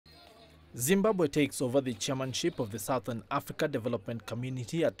Zimbabwe takes over the chairmanship of the Southern Africa Development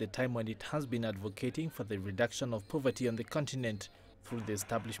Community at the time when it has been advocating for the reduction of poverty on the continent through the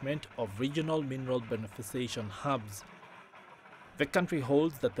establishment of regional mineral beneficiation hubs. The country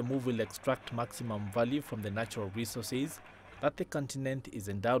holds that the move will extract maximum value from the natural resources that the continent is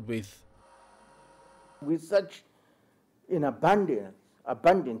endowed with. With such an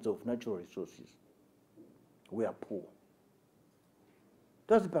abundance of natural resources, we are poor.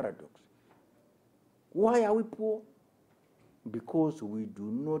 That's the paradox. Why are we poor? Because we do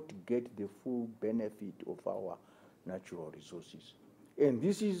not get the full benefit of our natural resources. And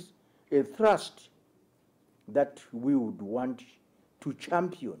this is a thrust that we would want to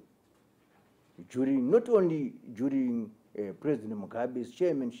champion not only during President Mugabe's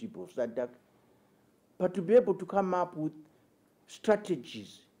chairmanship of SADC, but to be able to come up with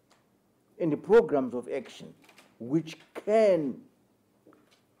strategies and the programs of action which can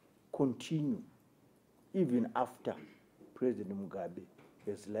continue even after President Mugabe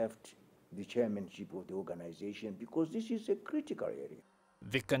has left the chairmanship of the organization, because this is a critical area.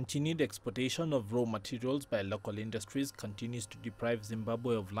 The continued exportation of raw materials by local industries continues to deprive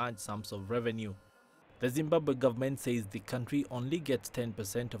Zimbabwe of large sums of revenue. The Zimbabwe government says the country only gets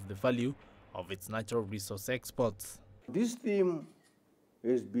 10% of the value of its natural resource exports. This theme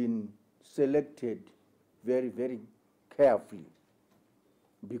has been selected very, very carefully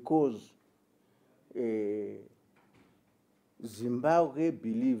because Zimbabwe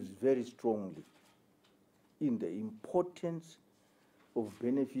believes very strongly in the importance of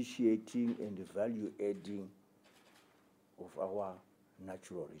beneficiating and value adding of our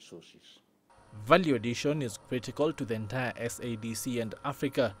natural resources. Value addition is critical to the entire SADC and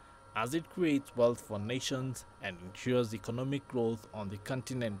Africa, as it creates wealth for nations and ensures economic growth on the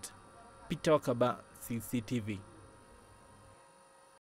continent. Peter Wakaba, CCTV.